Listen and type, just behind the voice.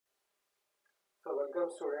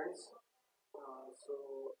Welcome students.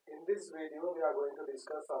 In this video we are going to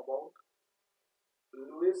discuss about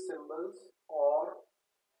Lewis symbols or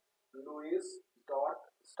Lewis dot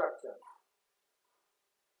structure.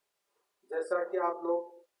 जैसा कि आप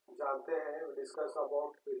लोग जानते हैं, we discuss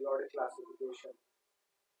about periodic classification.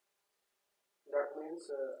 That means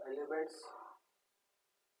elements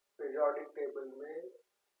periodic table में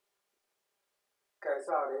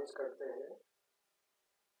कैसा arrange करते हैं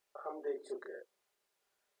हम देख चुके हैं.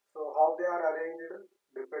 So how they are arranged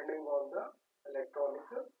depending on the electronic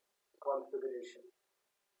configuration.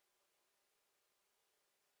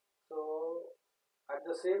 So at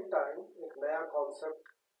the same time एक नया concept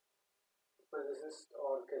physicist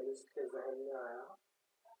और chemist के जहन में आया,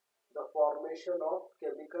 the formation of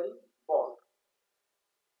chemical bond.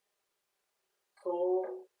 So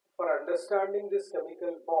for understanding this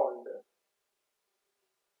chemical bond,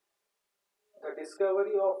 the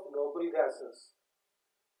discovery of noble gases,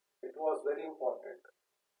 it was very important.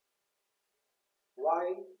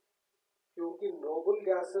 Why? क्योंकि noble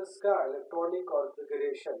gases का electronic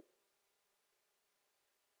configuration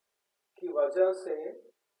की वजह से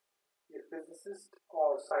ये physicists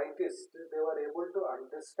और scientists they were able to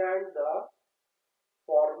understand the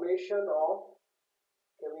formation of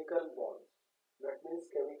chemical bonds. That means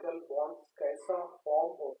chemical bonds कैसा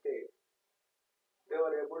form होते, they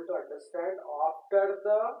were able to understand after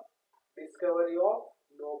the discovery of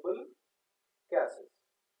noble gases.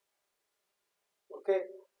 Okay,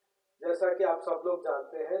 जैसा कि आप सब लोग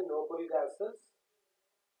जानते हैं, noble gases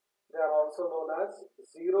they are also known as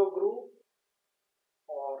zero group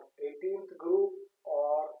or 18th group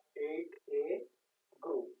or 8A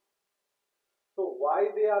group. So why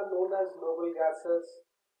they are known as noble gases?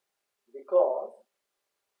 Because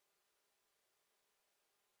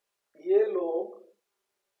ये लोग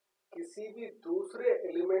किसी भी दूसरे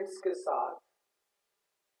एलिमेंट्स के साथ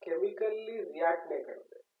केमिकली रिएक्ट नहीं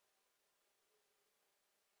करते.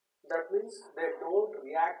 That means they don't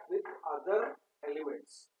react with other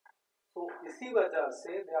elements. So इसी वजह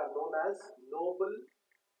से they are known as noble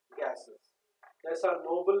gases. जैसा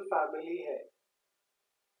noble family है,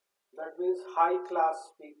 that means high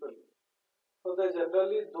class people. So they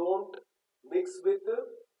generally don't mix with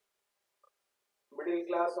middle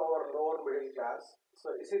class or lower middle class. So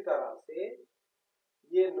इसी तरह से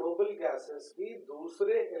ये noble gases भी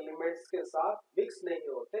दूसरे elements के साथ mix नहीं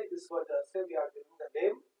होते, इस वजह से we are giving the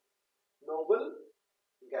name noble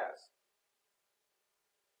gas.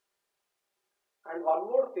 And one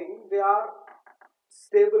more thing, they are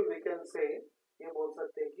stable, we can say, ये बोल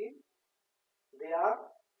सकते हैं कि they are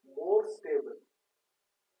more stable.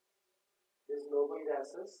 These noble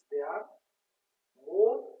gases, they are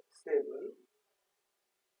more stable.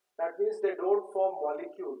 That means they don't form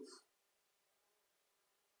molecules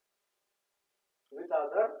with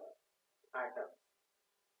other atoms.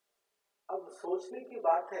 अब सोचने की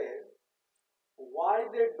बात है, why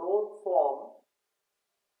they don't form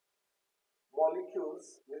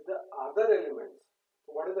molecules with the other elements?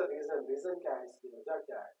 So what is the reason? Reason क्या है इसकी वजह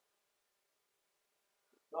क्या है?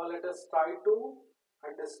 Now let us try to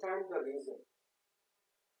understand the reason.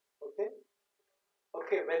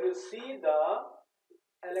 Okay, when you see the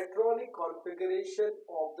electronic configuration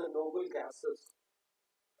of the noble gases,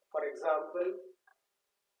 for example,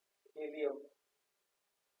 helium,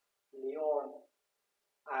 neon,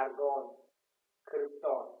 argon,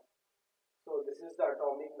 krypton. So this is the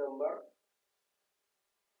atomic number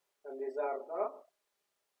and these are the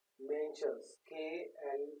main shells K,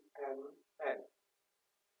 L, M, N,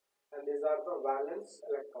 and these are the valence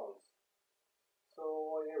electrons.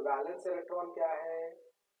 So ये valence electron क्या है?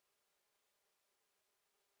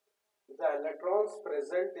 The electrons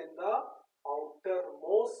present in the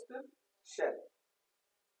outermost shell.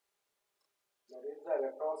 That is, the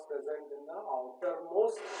electrons present in the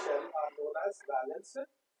outermost shell are known as valence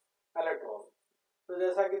electrons. तो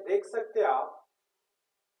जैसा कि देख सकते आप,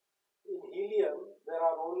 in helium there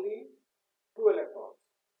are only 2 electrons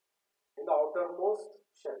in the outermost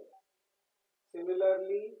shell.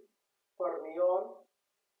 Similarly, for neon,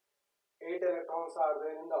 8 electrons are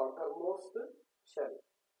there in the outermost shell.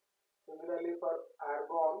 Similarly, for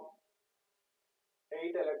argon,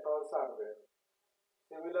 8 electrons are there.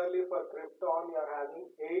 Similarly, for krypton, you are having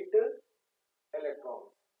 8 electrons.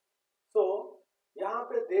 So, यहाँ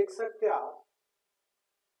पे देख सकते आप,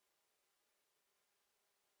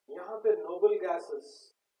 यहाँ पे noble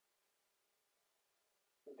gases,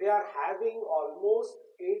 they are having almost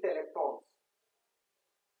 8 electrons.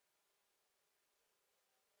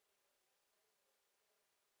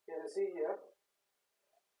 Can you see here?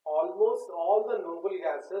 Almost all the noble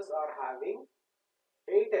gases are having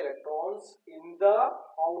 8 electrons electrons in the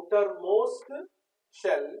outermost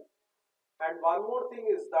shell. And one more thing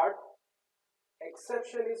is that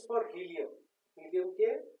exception is for helium. helium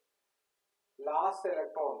के last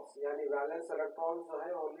electrons यानी valence electrons जो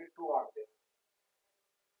है only 2 आते हैं.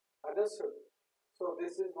 Understood? So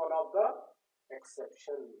this is one of the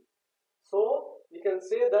exception. So we can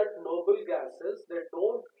say that noble gases, they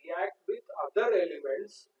don't react with other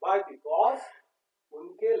elements. Why? Because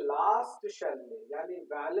उनके last shell में यानी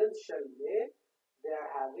valence shell में they are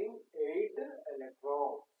having 8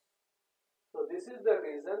 electrons. So this is the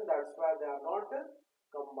reason, that's why they are not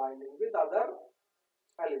combining with other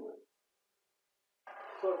elements.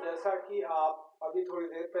 So जैसा कि आप अभी थोड़ी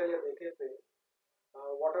देर पहले देखे थे,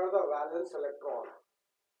 what are the valence electron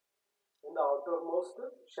in the outermost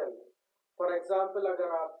shell? For example,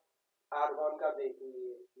 अगर आप argon का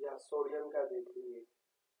देखेंगे या सोडियम का देखेंगे,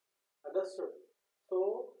 understood? So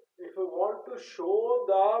if you want to show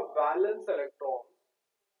the valence electron,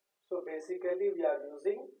 so basically we are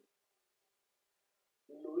using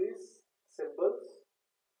Lewis symbols,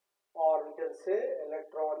 or we can say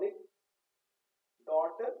electronic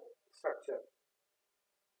dot structure.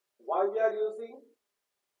 Why we are using?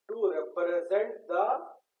 To represent the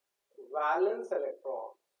valence electron.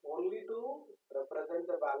 Only to represent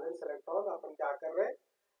the valence electron अपन क्या कर रहे हैं?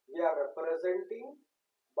 We are representing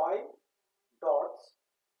by dots.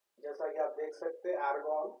 जैसा कि आप देख सकते हैं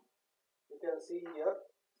argon, you can see here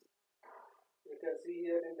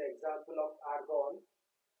in the example of argon,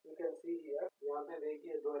 you can see here, यहाँ पे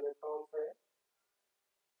देखिए 2 electrons है,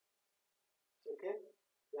 ठीक है,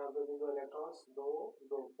 यहाँ पे भी 2 electrons,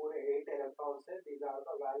 2 पूरे 8 electrons है. These are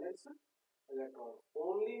the valence electrons.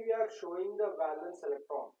 Only we are showing the valence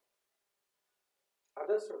electron.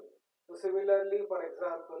 Understood? So similarly, for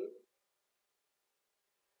example,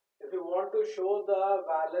 if you want to show the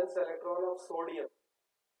valence electron of sodium,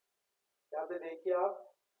 यहाँ पे देखिए आप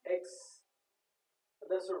X.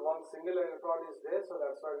 Understood? One single electron is there, so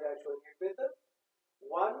that's why we are showing it with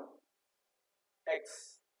 1x.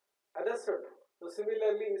 Understood? तो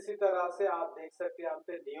similarly इसी तरह से आप देख सकते हैं यहाँ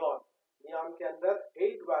पे नियॉन के अंदर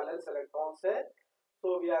 8 वैलेंस इलेक्ट्रॉन्स है, so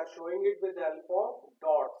we are showing it with the help of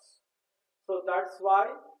dots. So that's why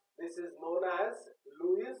this is known as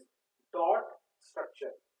Lewis dot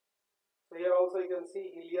structure. So here also you can see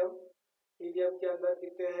helium के अंदर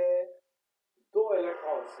कितने हैं? 2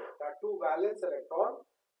 electrons है, that 2 valence electron,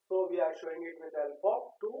 so we are showing it with the help of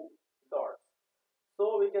 2 dots.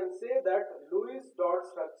 So we can say that Lewis dot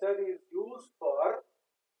structure is used for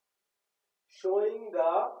showing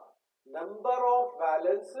the number of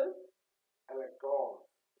valence electrons.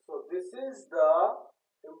 So this is the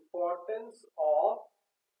importance of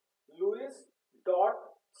Lewis dot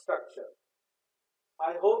structure.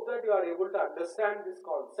 I hope that you are able to understand this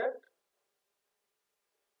concept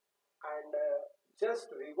and just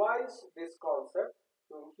revise this concept,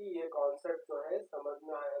 क्योंकि ये concept जो है समझ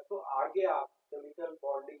में आया तो आगे आप chemical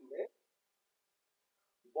bonding में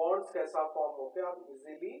bonds कैसा form होते हैं आप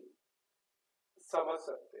easily समझ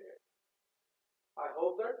सकते हैं. I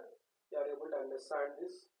hope that you are able to understand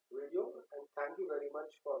this video and thank you very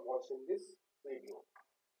much for watching this video.